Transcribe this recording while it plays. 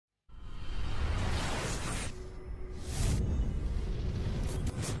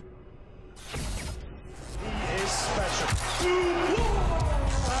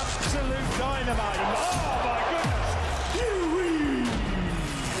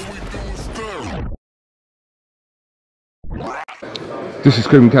This is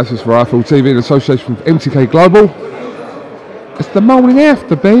Screaming Castles for iFL TV in association with MTK Global. It's the morning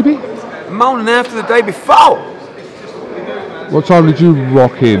after, baby. The morning after the day before. What time did you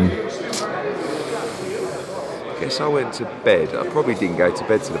rock in? Guess I went to bed. I probably didn't go to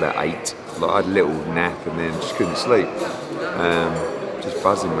bed till about 8. Like, I had a little nap and then just couldn't sleep. Just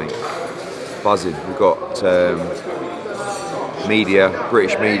buzzing, mate. Buzzing. We've got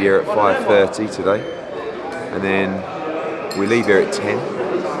British media at 5:30 today. And then we leave here at 10,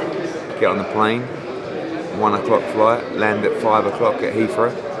 get on the plane, 1 o'clock flight, land at 5 o'clock at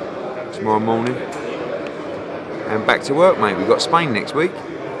Heathrow tomorrow morning, and back to work, mate. We've got Spain next week,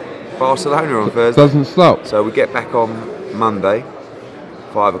 Barcelona on Thursday. Doesn't stop. So we get back on Monday,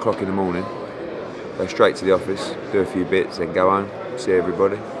 5 o'clock in the morning, go straight to the office, do a few bits, then go home, see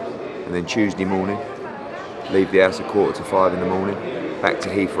everybody, and then Tuesday morning, leave the house at 4:45 in the morning, back to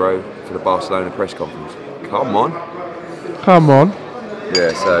Heathrow for the Barcelona press conference. Come on. Come on.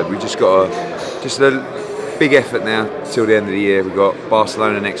 Yeah, so we just got a big effort now till the end of the year. We've got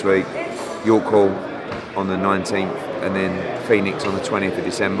Barcelona next week, York Hall on the 19th, and then Phoenix on the 20th of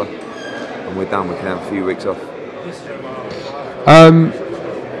December, and we're done. We can have a few weeks off.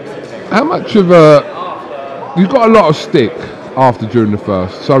 How much of you got a lot of stick after June the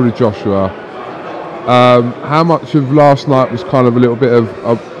 1st, so did Joshua. How much of last night was kind of a little bit of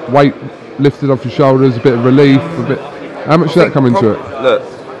a weight lifted off your shoulders, a bit of relief, how much did that come into it? Look,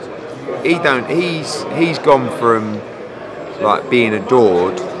 he's gone from like being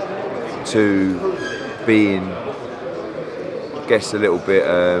adored to being, I guess, a little bit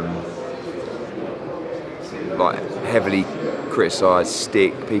like heavily criticised,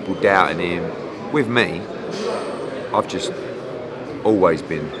 stick, people doubting him. With me, I've just always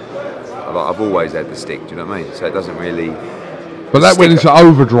been, I've always had the stick, do you know what I mean? So it doesn't really. But that went into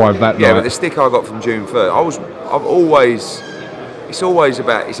overdrive that night. Yeah, but the stick I got from June 1st,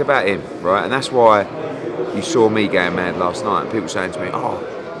 it's about him, right? And that's why you saw me going mad last night. People saying to me,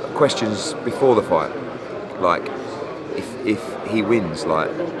 questions before the fight, like if he wins, like,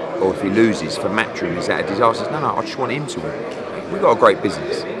 or if he loses for Matchroom, is that a disaster? No, I just want him to win. We've got a great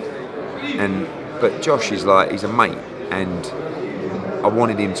business, but Josh is like, he's a mate, and I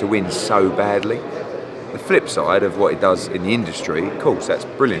wanted him to win so badly. The flip side of what he does in the industry, of course, that's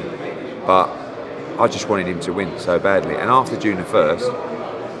brilliant, but I just wanted him to win so badly. And after June the 1st,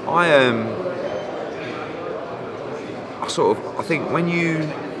 I think when you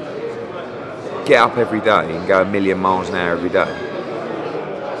get up every day and go a million miles an hour every day,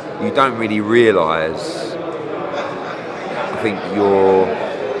 you don't really realise, I think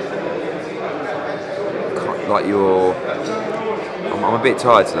I'm a bit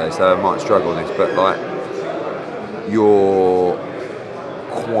tired today, so I might struggle on this, but like, your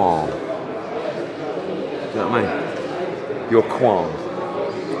qualm. Do you know what I mean? Your qualm.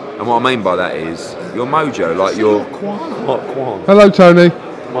 And what I mean by that is your mojo, like your qualm. Hello, Tony.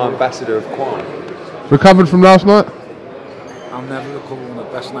 My ambassador of qualm. Recovered from last night? I'm never recovered from the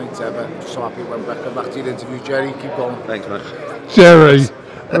best nights ever. So happy when back to your interview, Jerry. Keep going. Thanks, mate. Jerry.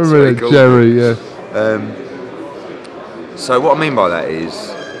 That's very cool. Jerry, yeah. So what I mean by that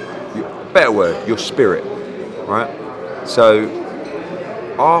is, better word, your spirit, right? So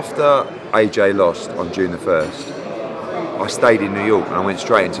after AJ lost on June the 1st, I stayed in New York and I went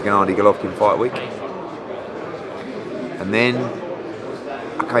straight into Gennady Golovkin fight week. And then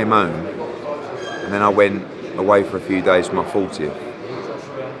I came home and then I went away for a few days for my 40th.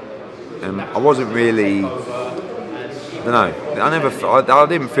 And I wasn't really, I don't know, I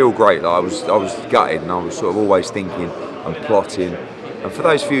didn't feel great. Like I was gutted, and I was sort of always thinking and plotting. And for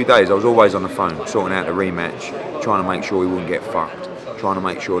those few days I was always on the phone, sorting out the rematch, trying to make sure we wouldn't get fucked, trying to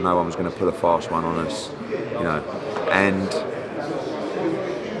make sure no one was going to pull a fast one on us, you know. And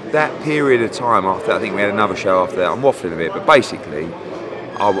that period of time after, I think we had another show after that, I'm waffling a bit, but basically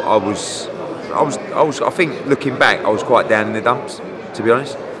I think looking back, I was quite down in the dumps, to be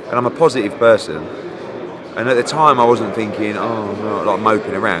honest. And I'm a positive person, and at the time I wasn't thinking, like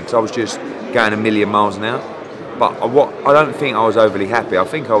moping around, because I was just going a million miles an hour. But I don't think I was overly happy. I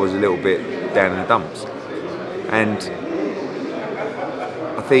think I was a little bit down in the dumps. And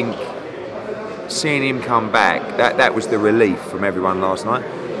I think seeing him come back, that was the relief from everyone last night.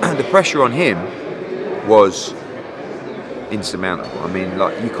 The pressure on him was insurmountable. I mean,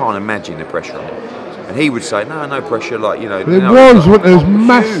 like, you can't imagine the pressure on him. And he would say, no pressure, like, you know. There was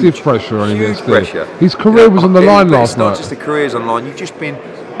massive pressure on him. Huge pressure. His career was on the line last night. It's not just the career's on the line, you've just been,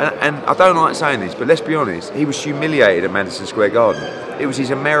 and I don't like saying this, but let's be honest, he was humiliated at Madison Square Garden. It was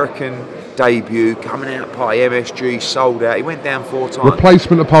his American debut, coming out party, MSG, sold out. He went down 4 times.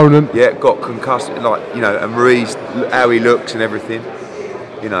 Replacement opponent. Yeah, got concussed, like, you know, and Ruiz, how he looks and everything.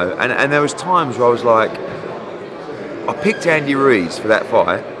 you know. And there was times where I was like, I picked Andy Ruiz for that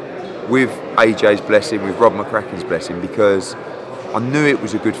fight with AJ's blessing, with Rob McCracken's blessing, because I knew it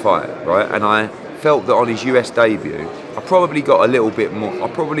was a good fight, right? And I felt that on his US debut, I probably got a little bit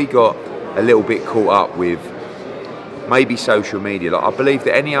caught up with maybe social media. Like, I believe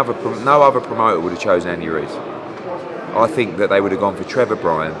that no other promoter would have chosen Andy Ruiz. I think that they would have gone for Trevor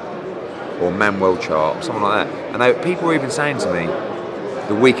Bryan or Manuel Chart or something like that. And people were even saying to me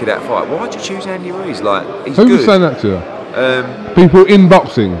the week of that fight, why'd you choose Andy Ruiz? Like, he's good. Who was saying that to you? People in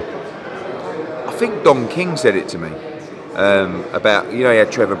boxing. I think Don King said it to me about, you know, he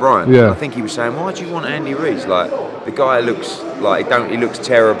had Trevor Bryan. Yeah. I think he was saying, why do you want Andy Ruiz? Like, the guy looks like he looks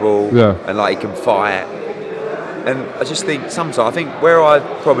terrible, and like he can fight. And I just think sometimes, where I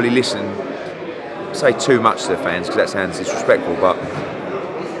probably say too much to the fans, because that sounds disrespectful, but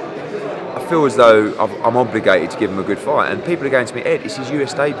I feel as though I'm obligated to give him a good fight. And people are going to me, Ed, it's his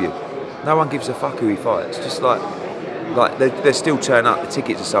US debut. No one gives a fuck who he fights. Just like they're still turning up, the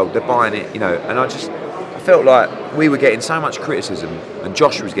tickets are sold, they're buying it, you know. And I felt like we were getting so much criticism, and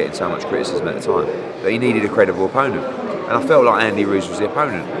Josh was getting so much criticism at the time, that he needed a credible opponent. And I felt like Andy Ruiz was the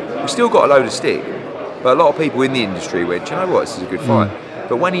opponent. We still got a load of stick, but a lot of people in the industry went, do you know what, this is a good fight.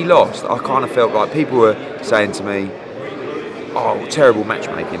 But when he lost, I kind of felt like people were saying to me, oh, terrible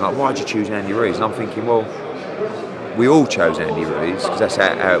matchmaking, like, why'd you choose Andy Ruiz? And I'm thinking, well, we all chose Andy Ruiz, because that's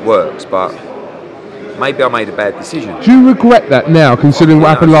how it works, but maybe I made a bad decision. Do you regret that now, considering what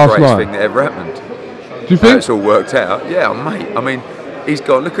happened last night? It's the greatest thing that ever happened. Do you think? It's all worked out. Yeah, mate. I mean, he's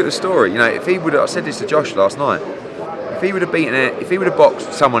got, look at the story. You know, if he would have, I said this to Josh last night, if he would have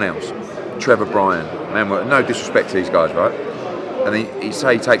boxed someone else, Trevor Bryan, Manuel, no disrespect to these guys, right? And he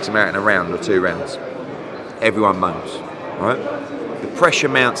takes him out in a round or 2 rounds, everyone moans, right? The pressure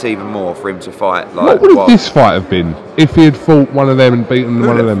mounts even more for him to fight. Like, what would this fight have been if he had fought one of them and beaten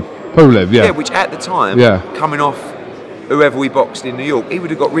one of them? Pulev, yeah. Yeah, which at the time, coming off whoever we boxed in New York, he would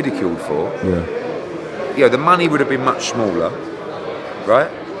have got ridiculed for. Yeah. You know, the money would have been much smaller,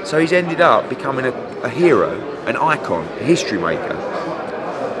 right? So he's ended up becoming a hero, an icon, a history maker.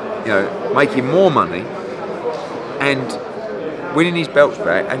 You know, making more money and winning his belts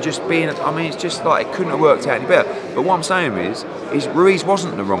back, and just being, I mean, it's just like it couldn't have worked out any better. But what I'm saying is Ruiz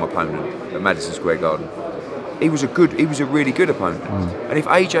wasn't the wrong opponent at Madison Square Garden. He was a really good opponent. And if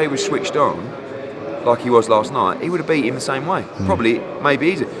AJ was switched on, like he was last night, he would have beat him the same way. Probably, maybe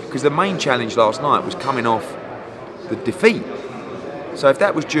easier. Because the main challenge last night was coming off the defeat. So if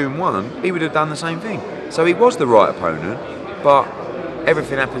that was June 1, he would have done the same thing. So he was the right opponent, but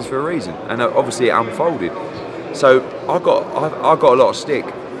everything happens for a reason. And obviously it unfolded. So I got a lot of stick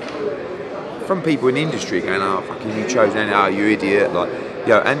from people in the industry going, oh, fucking you chose Andy, oh, you idiot. Like, you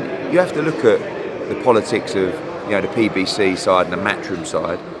know, and you have to look at the politics of, you know, the PBC side and the Matchroom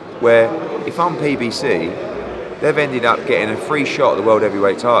side, where if I'm PBC, they've ended up getting a free shot at the World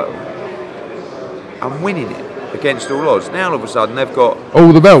Heavyweight title and winning it against all odds. Now all of a sudden they've got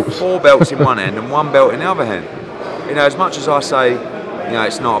all the belts, 4 belts in one hand and 1 belt in the other hand. You know, as much as I say, you know,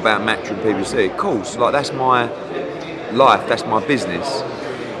 it's not about Matchroom PBC, of course, like that's my life, that's my business,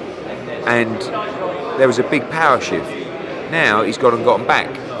 and there was a big power shift. Now he's gone and got them back.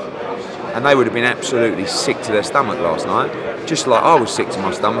 And they would have been absolutely sick to their stomach last night, just like I was sick to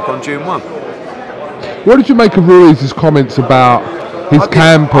my stomach on June 1. What did you make of Ruiz's comments about his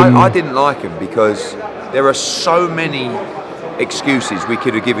camp? I didn't like him because there are so many excuses we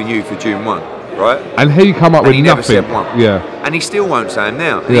could have given you for June 1, right? And he come up with he nothing. Never said one. Yeah. And he still won't say them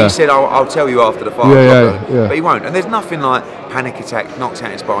now. And yeah. He said, I'll tell you after the fight. Yeah. But he won't. And there's nothing like panic attack, knocked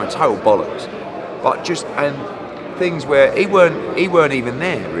out, inspiring, total bollocks. But just, and things where he weren't even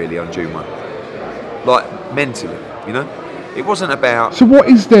there really on June 1, like mentally, you know. It wasn't about. So what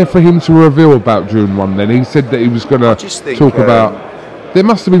is there for him to reveal about June 1 then? He said that he was going to talk about. There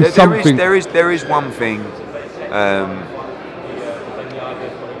must have been something. There is one thing.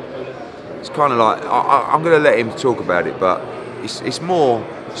 It's kind of like I'm going to let him talk about it, but it's more.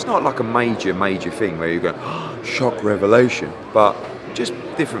 It's not like a major thing where you go shock revelation, but just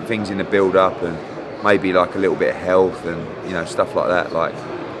different things in the build up and. Maybe like a little bit of health and, you know, stuff like that, like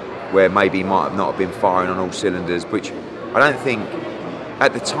where maybe he might have not been firing on all cylinders, which I don't think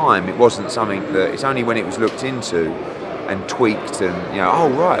at the time it wasn't something that, it's only when it was looked into and tweaked and, you know, oh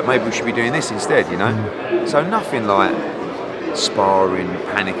right, maybe we should be doing this instead, you know. So nothing like sparring,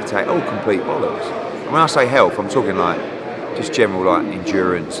 panic attack, all complete bollocks. And when I say health, I'm talking like just general like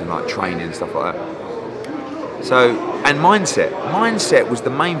endurance and like training and stuff like that. So, and mindset was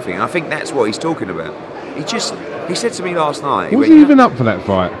the main thing, and I think that's what he's talking about. He said to me last night... Was he even up for that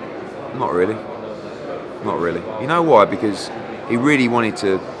fight? Not really. You know why? Because he really wanted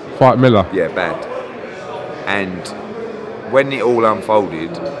to Fight Miller. Yeah, bad. And when it all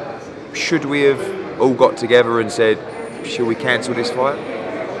unfolded, should we have all got together and said, should we cancel this fight?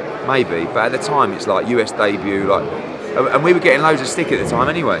 Maybe, but at the time it's like US debut, like, and we were getting loads of stick at the time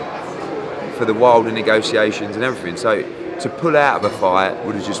anyway for the Wilder negotiations and everything. So to pull out of a fight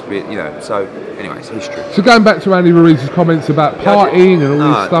would have just been, So anyway, it's history. So going back to Andy Ruiz's comments about partying and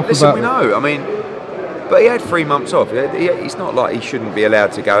all this stuff listen, we know. I mean, but he had 3 months off. It's not like he shouldn't be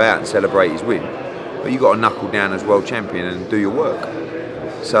allowed to go out and celebrate his win. But you've got to knuckle down as world champion and do your work.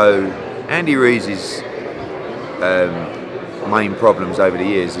 So Andy Ruiz's main problems over the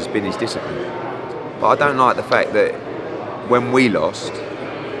years has been his discipline. But I don't like the fact that when we lost,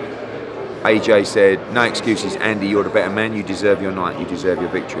 AJ said, no excuses, Andy, you're the better man, you deserve your night, you deserve your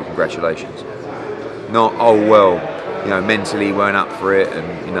victory, congratulations. Not, oh well, mentally he weren't up for it, and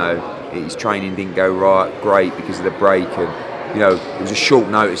his training didn't go great because of the break, and it was a short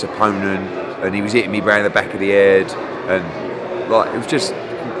notice opponent, and he was hitting me around the back of the head, and it was just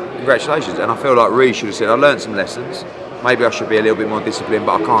congratulations. And I feel like Ruiz should have said, I learned some lessons, maybe I should be a little bit more disciplined,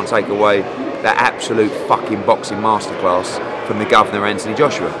 but I can't take away that absolute fucking boxing masterclass from the governor, Anthony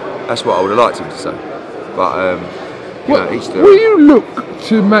Joshua. That's what I would have liked him to say. But will you look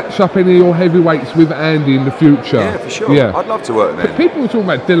to match up any of your heavyweights with Andy in the future? Yeah, for sure. Yeah. I'd love to work with Andy. People were talking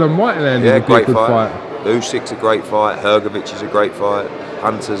about Dylan White and Andy. Yeah, would be great a good fight. Usyk's a great fight. Hergovic is a great fight.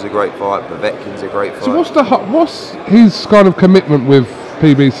 Hunter's a great fight. Povetkin's a great fight. So what's his kind of commitment with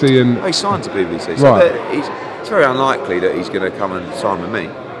PBC and? He signed to PBC. So right. It's very unlikely that he's going to come and sign with me.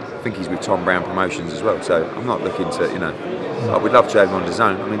 I think he's with Tom Brown Promotions as well. So I'm not looking to, I would love to have him on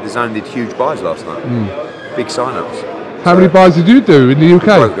DAZN. I mean, DAZN did huge buys last night. Big sign-ups. How many buys did you do in the UK?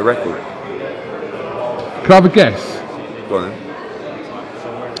 Broke the record. Can I have a guess? Go on then.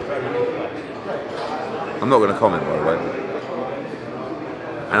 I'm not going to comment, by the way.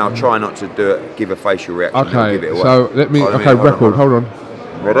 And I'll try not to give a facial reaction. Okay, give it away. so let me. Record. Hold on.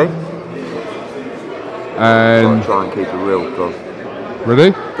 Ready? And I'll try and keep it real. Go on.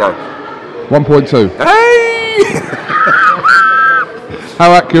 Ready? Go. 1.2. Hey!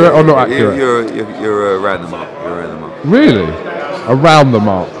 How accurate or not accurate? You're around the mark. You're around the mark. Really? Around the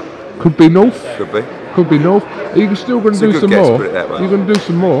mark. Could be north. Could be. Could be north. Are you still going to do some guess, more? put it that way. You're going to do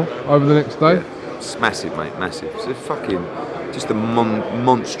some more over the next day? Yeah. It's massive, mate. Massive. It's just a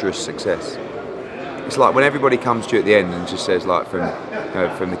monstrous success. It's like when everybody comes to you at the end and just says, like, from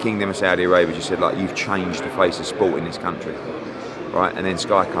the Kingdom of Saudi Arabia, just said, like, you've changed the face of sport in this country. Right, and then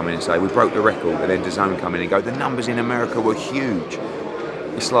Sky come in and say we broke the record, and then DAZN come in and go the numbers in America were huge.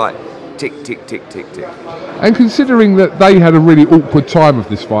 It's like tick, tick, tick, tick, tick. And considering that they had a really awkward time of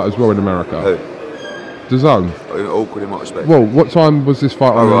this fight as well in America. Who? DAZN. Awkward in what respect? Well, what time was this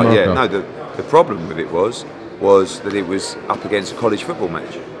fight on in America? Yeah, no, the problem with it was that it was up against a college football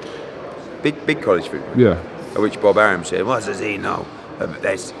match. Big college football. Yeah. At which Bob Arum said, what does he know?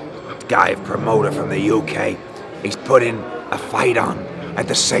 There's a guy, promoter from the UK, he's putting a fight on at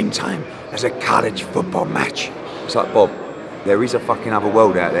the same time as a college football match. It's like, Bob, there is a fucking other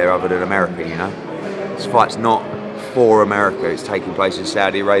world out there other than America, This fight's not for America, it's taking place in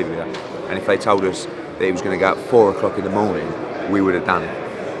Saudi Arabia. And if they told us that it was going to go at 4 o'clock in the morning, we would have done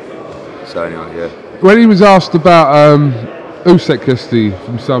it. So anyway, yeah. When he was asked about Usyk yesterday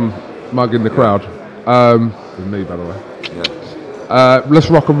from some mug in the crowd, with me by the way, Yeah. Let's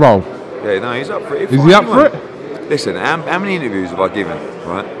rock and roll. Yeah, no, he's up for it. Is he up for it? Listen, how many interviews have I given,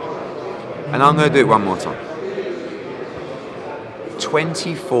 right? And I'm going to do it one more time.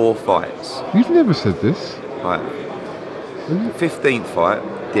 24 fights. You've never said this. Right. 15th fight,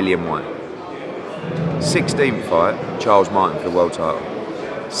 Dillian White. 16th fight, Charles Martin for the world title.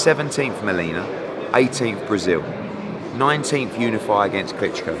 17th, Molina. 18th, Brazil. 19th, Unify against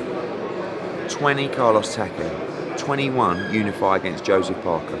Klitschko. 20, Carlos Taque. 21, Unify against Joseph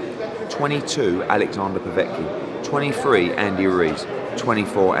Parker. 22, Alexander Povetkin. 23, Andy Ruiz.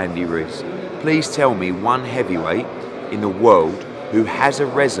 24, Andy Ruiz. Please tell me one heavyweight in the world who has a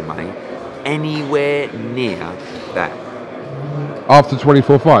resume anywhere near that. After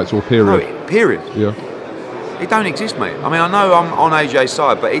 24 fights or period? No, period. Yeah. It don't exist, mate. I mean, I know I'm on AJ's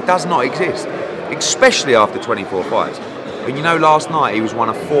side, but it does not exist. Especially after 24 fights. And last night he was one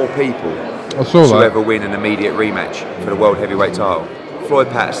of 4 people to ever win an immediate rematch for the world heavyweight title. Floyd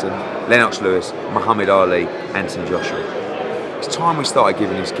Patterson, Lennox Lewis, Muhammad Ali, Anthony Joshua. It's time we started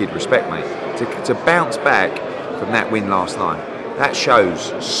giving this kid respect, mate. To bounce back from that win last night, that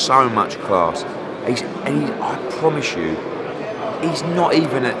shows so much class. I promise you, he's not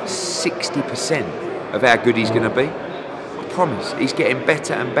even at 60% of how good he's going to be. I promise, he's getting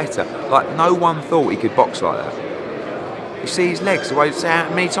better and better. Like, no one thought he could box like that. You see his legs, the way how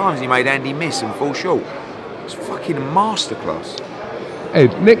many times he made Andy miss and fall short. It's fucking a masterclass.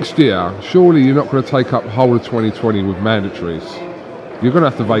 Ed, next year, surely you're not going to take up whole of 2020 with mandatories. You're going to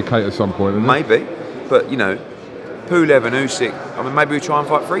have to vacate at some point, Maybe, but you know, Pulev and Usyk. I mean, maybe we try and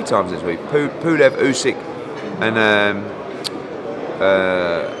fight 3 times this week. Pulev, Usyk, and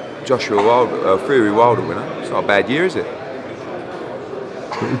Joshua Wilder, Fury Wilder winner. It's not a bad year, is it?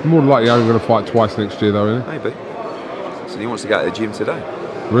 It's more likely you're only going to fight twice next year, though, isn't it? Maybe. So he wants to go to the gym today.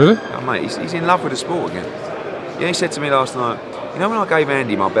 Really? Oh, mate, he's in love with the sport again. Yeah, he said to me last night, you know when I gave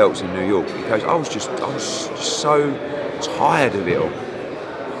Andy my belts in New York, he goes, I was just so tired of it all. Do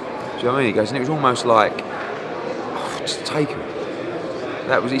you know what I mean? He goes, and it was almost like, oh, just take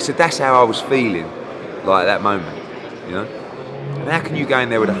it. He said, that's how I was feeling, like at that moment, you know? And how can you go in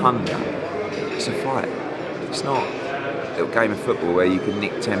there with a hunger? It's a fight. It's not a little game of football where you can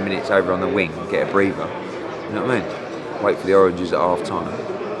nick 10 minutes over on the wing and get a breather. You know what I mean? Wait for the oranges at half time.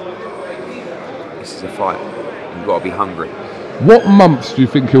 This is a fight. You've got to be hungry. What months do you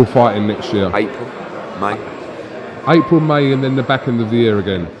think he'll fight in next year? April, May. April, May, and then the back end of the year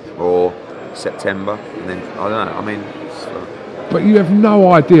again. Or September, and then, I don't know, I mean... But you have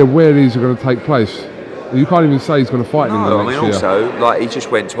no idea where these are going to take place. You can't even say he's going to fight in England next year. Also, like, he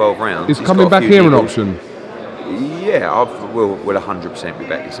just went 12 rounds. Is coming back here an option? Yeah, we'll 100% be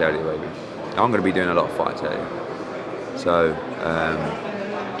back to Saudi Arabia. I'm going to be doing a lot of fights out here. So,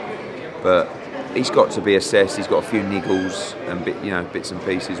 but he's got to be assessed. He's got a few niggles and bits and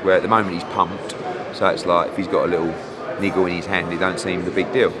pieces where at the moment he's pumped. So it's like if he's got a little niggle in his hand, it don't seem the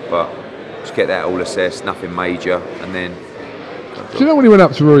big deal. But just get that all assessed, nothing major, and then. Do you know when he went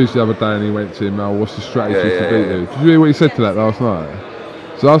up to Ruiz the other day and he went to him, what's the strategy to beat you? Did you hear what he said to that last night?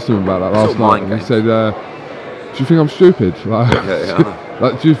 So I asked him about that last night, and he said, "Do you think I'm stupid? Like,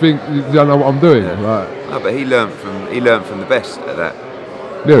 like, do you think you don't know what I'm doing?" Yeah. Like, no, but he learned from the best at that.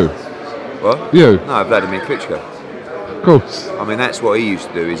 You? What? You? No, Vladimir Klitschko. Of course. I mean, that's what he used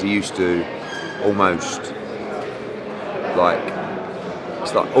to do. Is he used to almost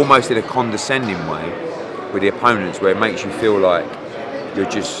almost in a condescending way with the opponents, where it makes you feel like you're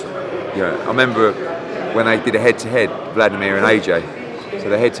just, you know. I remember when they did a head-to-head, Vladimir and AJ. So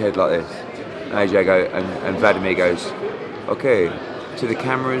the head-to-head like this. And AJ and Vladimir goes, okay, to the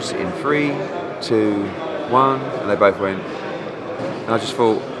cameras in 3, 2, 1, and they both went. And I just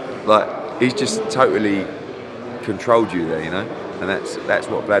thought, like, he's just totally controlled you there, you know. And that's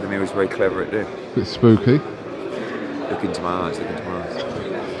what Vladimir was very clever at doing. Bit spooky. Look into my eyes.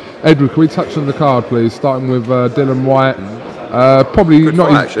 Edward, can we touch on the card, please? Starting with Dylan White. Probably good not.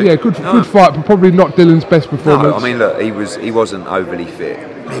 Fight, actually. Yeah, good fight, but probably not Dylan's best performance. No, I mean, look, he wasn't overly fit.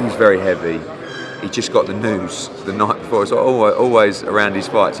 He was very heavy. He just got the news the night before. So always around his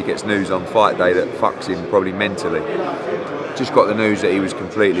fights, he gets news on fight day that fucks him probably mentally. Just got the news that he was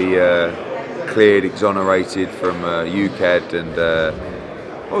completely cleared, exonerated from UCAD, and I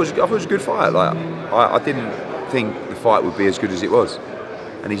thought it was a good fight. Like, I didn't think the fight would be as good as it was.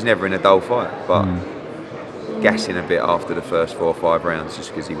 And he's never in a dull fight, but gassing a bit after the first 4 or 5 rounds just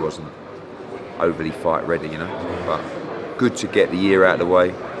because he wasn't overly fight ready, you know. But good to get the year out of the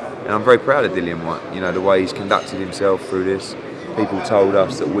way, and I'm very proud of Dillian White. You know, the way he's conducted himself through this. People told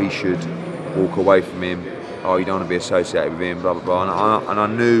us that we should walk away from him. Oh, you don't want to be associated with him, blah blah blah. And I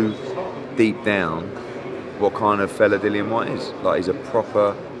knew deep down what kind of fella Dillian White is. Like, he's a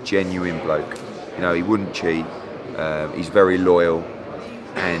proper, genuine bloke. You know, he wouldn't cheat. He's very loyal.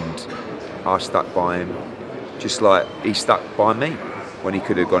 And I stuck by him, just like he stuck by me when he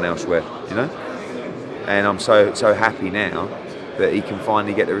could have gone elsewhere, you know. And I'm so happy now that he can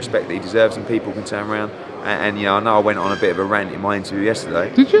finally get the respect that he deserves, and people can turn around. And you know, I know I went on a bit of a rant in my interview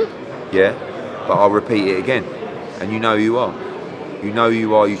yesterday. Did you? Yeah, but I'll repeat it again. And you know who you are. You know who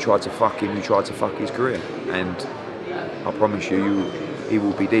you are. You tried to fuck him. You tried to fuck his career. And I promise you, he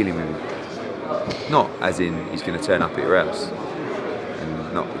will be dealing with it. Not as in he's going to turn up at your house.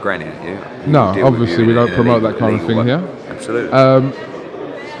 Not granny at you. No, obviously we don't promote that kind of thing here. Absolutely.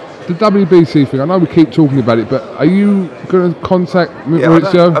 The WBC thing, I know we keep talking about it, but are you going to contact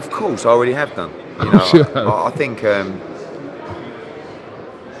Maurizio? Of course, I already have done. You know, I think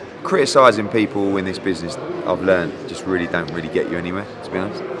criticising people in this business, I've learned, just don't really get you anywhere, to be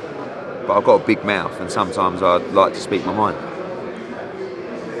honest. But I've got a big mouth, and sometimes I like to speak my mind.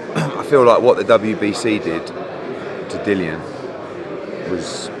 I feel like what the WBC did to Dillian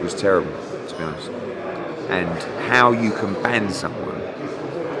was terrible, to be honest. And how you can ban someone,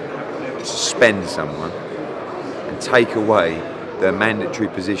 suspend someone, and take away their mandatory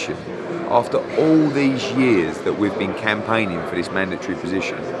position after all these years that we've been campaigning for this mandatory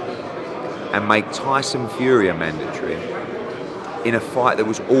position, and make Tyson Fury a mandatory, in a fight that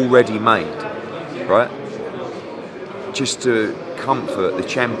was already made, right? Just to comfort the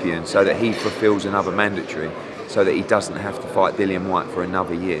champion so that he fulfills another mandatory, so that he doesn't have to fight Dillian Whyte for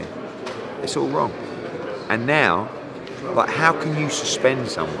another year. It's all wrong. And now, like, how can you suspend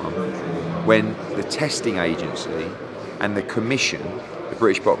someone when the testing agency and the commission, the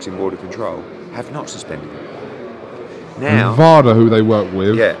British Boxing Board of Control, have not suspended him? Now, and VADA, who they work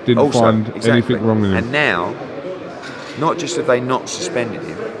with, didn't also, find exactly. anything wrong with him. And now, not just have they not suspended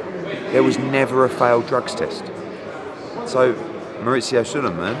him, there was never a failed drugs test. So Maurizio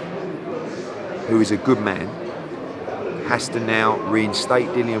Sulaiman, who is a good man, has to now reinstate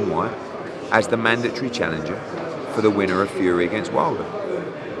Dillian Whyte as the mandatory challenger for the winner of Fury against Wilder.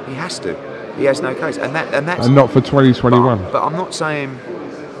 He has to. He has no case, and that's and not for 2021. But I'm not saying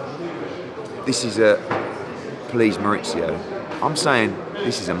this is a please Maurizio. I'm saying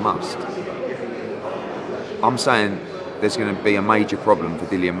this is a must. I'm saying there's going to be a major problem for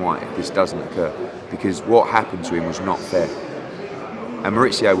Dillian Whyte if this doesn't occur, because what happened to him was not fair. And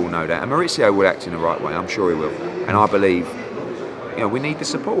Maurizio will know that, and Maurizio will act in the right way. I'm sure he will. And I believe, we need the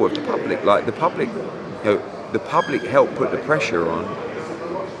support of the public. Like the public, the public helped put the pressure on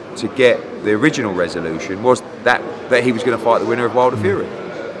to get the original resolution was that he was going to fight the winner of Wilder Fury,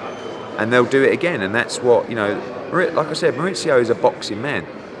 and they'll do it again. And that's what like I said, Maurizio is a boxing man.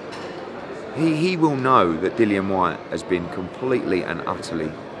 He will know that Dillian Whyte has been completely and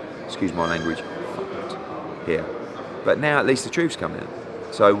utterly, excuse my language, fucked here. But now at least the truth's come out.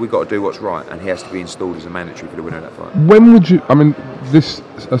 So we've got to do what's right, and he has to be installed as a mandatory for the winner of that fight. When would you, this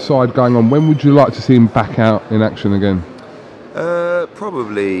aside going on, when would you like to see him back out in action again?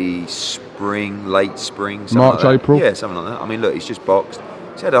 Probably spring, late spring. March, like April? Yeah, something like that. I mean, look, he's just boxed.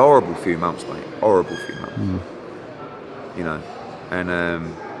 He's had a horrible few months, mate. Horrible few months.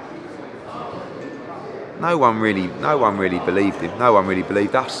 And no one really believed him. No one really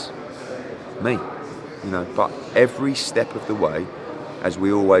believed us. Me. But every step of the way, as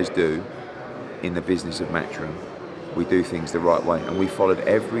we always do in the business of Matchroom, we do things the right way, and we followed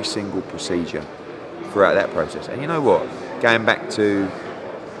every single procedure throughout that process. And you know what? Going back to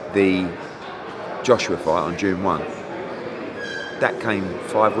the Joshua fight on June 1, that came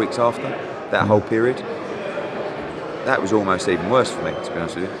 5 weeks after that whole period. That was almost even worse for me, to be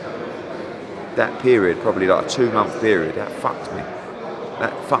honest with you. That period, probably like a 2-month period, that fucked me.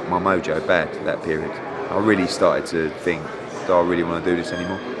 That fucked my mojo bad, that period. I really started to think, do I really want to do this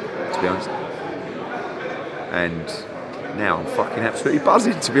anymore, to be honest? And now I'm fucking absolutely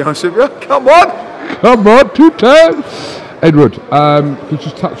buzzing, to be honest with you. Come on, 2 times. Edward, could you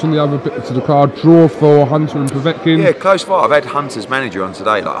just touch on the other bits of the card? Draw for Hunter and Povetkin. Yeah, close fight. I've had Hunter's manager on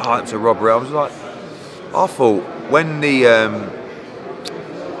today, like, oh, it's a robbery. I was like, I thought when the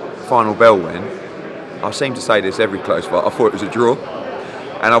final bell went, I seem to say this every close fight, I thought it was a draw.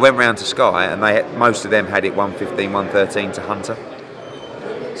 And I went round to Sky, and most of them had it 115, 113 to Hunter.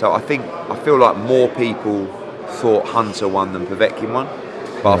 So I feel like more people thought Hunter won than Povetkin won,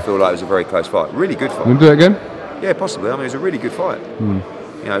 but I feel like it was a very close fight. Really good fight. You do it again? Yeah, possibly. I mean, it was a really good fight.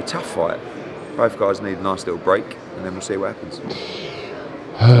 Tough fight. Both guys need a nice little break, and then we'll see what happens.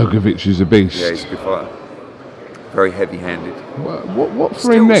 Hergovic is a beast. Yeah, he's a good fighter. Very heavy-handed. What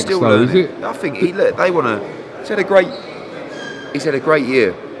for him next, though? Learning. Is it? I think they want to. He's had a great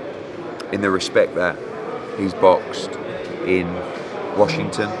year in the respect that he's boxed in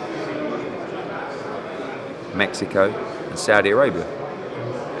Washington, Mexico, and Saudi Arabia.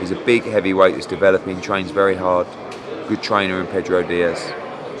 He's a big heavyweight that's developing, trains very hard, good trainer in Pedro Diaz.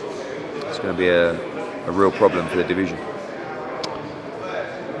 It's going to be a real problem for the division.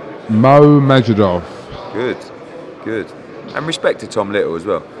 Mo Majidov. Good. And respect to Tom Little as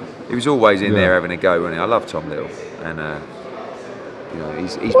well. He was always in there having a go, wasn't he? I love Tom Little, and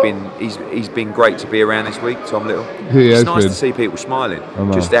he's been great to be around this week. Tom Little. It's nice to see people smiling,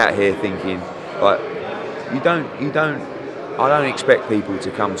 just out here thinking like I don't expect people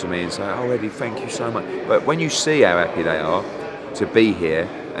to come to me and say, "Oh, Eddie, thank you so much." But when you see how happy they are to be here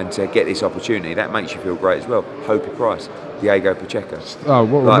and to get this opportunity, that makes you feel great as well. Hopi Price, Diego Pacheco. Oh,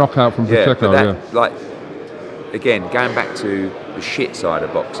 what a knockout from Pacheco! Like, again, going back to the shit side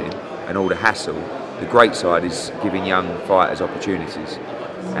of boxing and all the hassle, the great side is giving young fighters opportunities,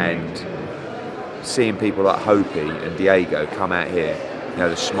 and seeing people like Hopi and Diego come out here,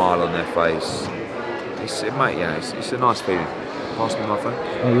 the smile on their face. It's a nice feeling. Pass me my phone.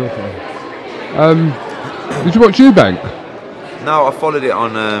 Oh, your phone. Did you watch Eubank? No, I followed it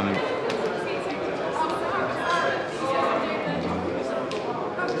on.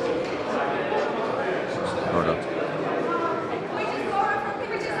 Hold on.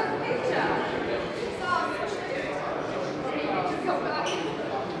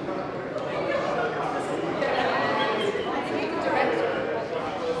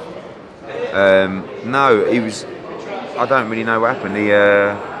 No, he was. I don't really know what happened.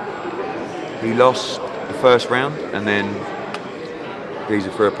 He lost the first round, and then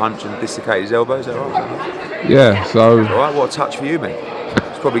Geezer threw a punch and dislocated his elbow. Is that right? Yeah. So. All right. What a touch for you, mate.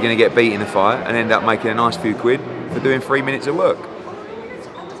 He's probably going to get beat in the fight and end up making a nice few quid for doing 3 minutes of work.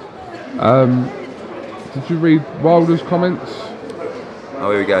 Did you read Wilder's comments?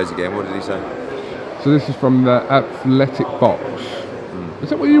 Oh, here he goes again. What did he say? So this is from the Athletic Box. Is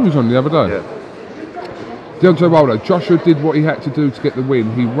that what you was on the other day? Yeah. Deontay Wilder, Joshua did what he had to do to get the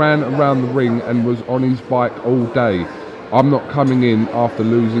win. He ran around the ring and was on his bike all day. I'm not coming in after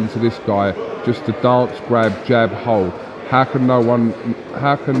losing to this guy just to dance, grab, jab, hold. How can no one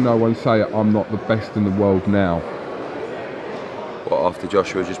say I'm not the best in the world now? Well, after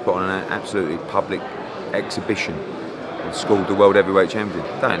Joshua just put on an absolutely public exhibition and schooled the world heavyweight champion.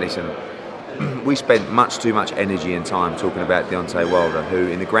 Don't listen. We spent much too much energy and time talking about Deontay Wilder, who,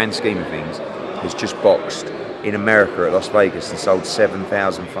 in the grand scheme of things, has just boxed in America at Las Vegas and sold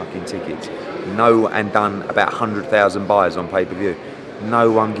 7,000 fucking tickets. And done about 100,000 buys on pay-per-view. No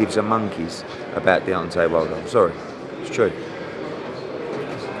one gives a monkeys about Deontay Wilder. I'm sorry, it's true.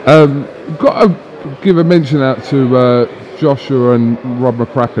 Got to give a mention out to Joshua and Rob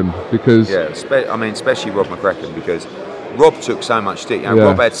McCracken because especially Rob McCracken, because Rob took so much stick.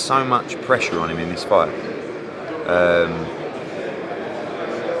 Rob had so much pressure on him in this fight,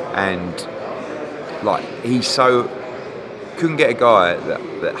 and like couldn't get a guy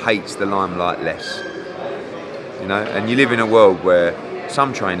that hates the limelight less, you know. And you live in a world where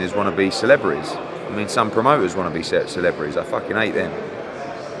some trainers want to be celebrities. I mean, some promoters want to be celebrities. I fucking hate them.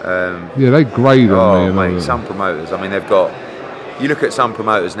 They grade on me. Oh, mate, some promoters. I mean, they've got. You look at some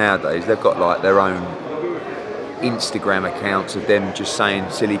promoters nowadays. They've got like their own Instagram accounts of them just saying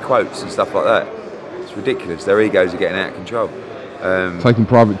silly quotes and stuff like that. It's ridiculous. Their egos are getting out of control. Taking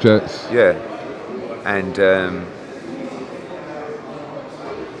private jets. Yeah, and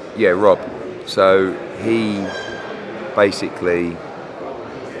Rob. So he basically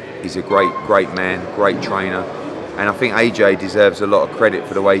is a great man, great trainer, and I think AJ deserves a lot of credit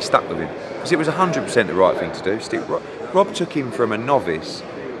for the way he stuck with him, because it was 100% the right thing to do. Rob took him from a novice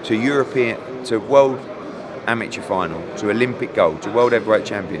to world amateur final, to Olympic gold, to world heavyweight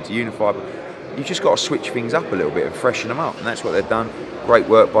champion, to unified. You've just got to switch things up a little bit and freshen them up, and that's what they've done. Great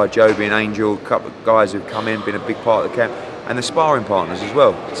work by Joby and Angel, a couple of guys who've come in, been a big part of the camp, and the sparring partners as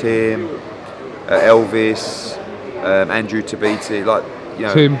well. Tim, Elvis, Andrew Tabiti,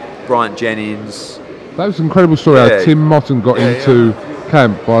 Tim. Bryant Jennings. That was an incredible story how Tim Motton got into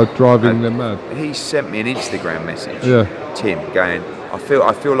camp by driving them mad. He sent me an Instagram message, Tim, going, I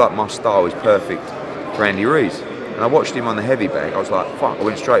feel like my style is perfect for Andy Ruiz. And I watched him on the heavy bag. I was like, fuck, I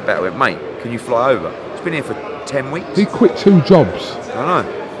went straight back. I went, mate, can you fly over? He's been here for 10 weeks. He quit 2 jobs. I know.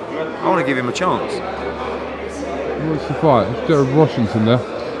 I want to give him a chance. What's the fight? It's Jared Washington there.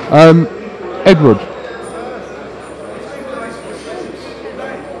 Edward.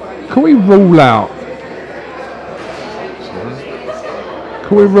 Can we rule out?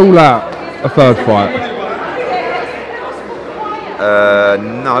 Can we rule out a third fight?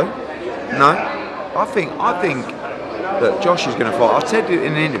 No. I think that Josh is going to fight. I said it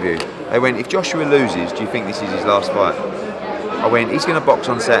in an interview. They went, if Joshua loses, do you think this is his last fight? I went, he's going to box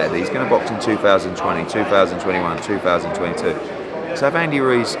on Saturday. He's going to box in 2020, 2021, 2022. So if Andy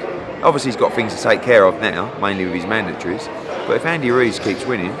Ruiz, obviously he's got things to take care of now, mainly with his mandatories. But if Andy Ruiz keeps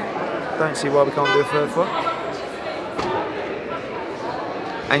winning, I don't see why we can't do a third fight.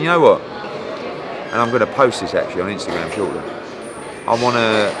 And you know what? And I'm going to post this actually on Instagram shortly. I want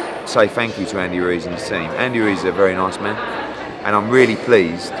to say thank you to Andy Ruiz and his team. Andy Ruiz is a very nice man, and I'm really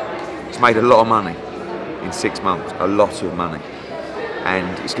pleased. He's made a lot of money in 6 months, a lot of money,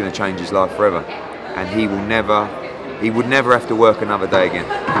 and it's going to change his life forever. And he would never have to work another day again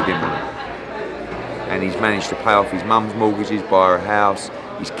if he didn't want it. And he's managed to pay off his mum's mortgages, buy her a house.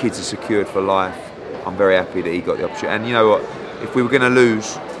 His kids are secured for life. I'm very happy that he got the opportunity. And you know what? If we were going to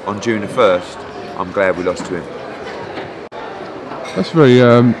lose on June the 1st, I'm glad we lost to him. That's very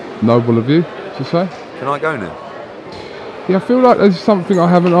noble of you to say. Can I go now? Yeah, I feel like there's something I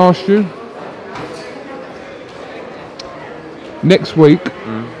haven't asked you. Next week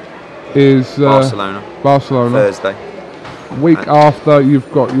is Barcelona Thursday. Week after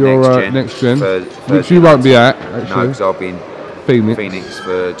you've got your next gen, which you won't be at actually. No, because I'll be in Phoenix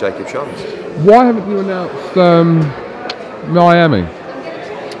for Jacob Chavez. Why haven't you announced Miami?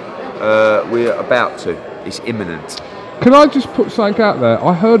 We're about to. It's imminent. Can I just put something out there?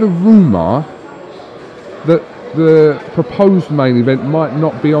 I heard a rumour that the proposed main event might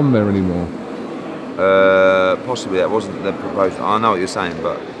not be on there anymore. Possibly that wasn't the proposed. I know what you're saying,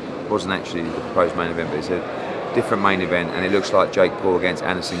 but wasn't actually the proposed main event, but it's a different main event, and it looks like Jake Paul against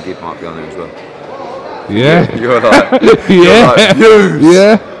Anderson Gibb might be on there as well. Yeah. You're like, yeah. You're like,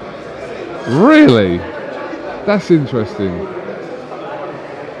 yeah. Really? That's interesting.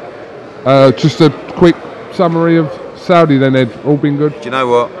 Just a quick summary of Saudi then, Ed. All been good? Do you know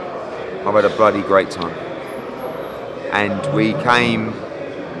what? I've had a bloody great time. And we came,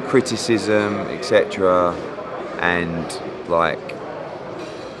 criticism, etc. And like,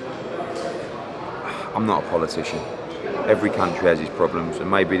 I'm not a politician. Every country has its problems, and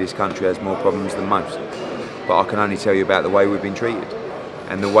maybe this country has more problems than most. But I can only tell you about the way we've been treated,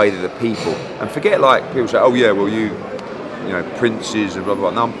 and the way that the people. And forget like people say, oh yeah, well you know, princes and blah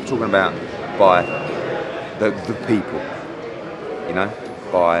blah blah. No, I'm talking about by the people. You know,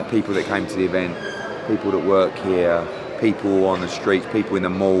 by people that came to the event, people that work here, people on the streets, people in the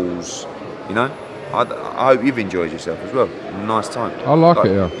malls. You know, I hope you've enjoyed yourself as well. Nice time. I like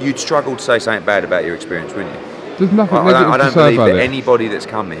it. Yeah. You'd struggle to say something bad about your experience, wouldn't you? There's nothing I negative don't to say believe about that it. anybody that's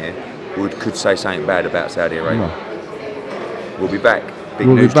come here could say something bad about Saudi Arabia. No. We'll be back. Big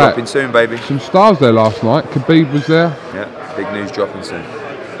We'll be news back. dropping soon, baby. Some stars there last night. Khabib was there. Yeah, big news dropping soon.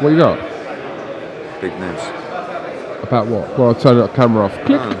 What you got? Big news. About what? Well, I'll turn the camera off.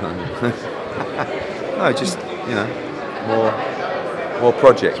 Click. No, just, you know, more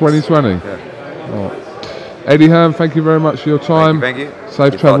projects. 2020. Yeah. Oh. Eddie Hearn, thank you very much for your time. Thank you.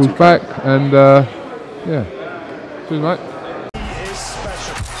 Safe travels back, and yeah. Cheers, mate.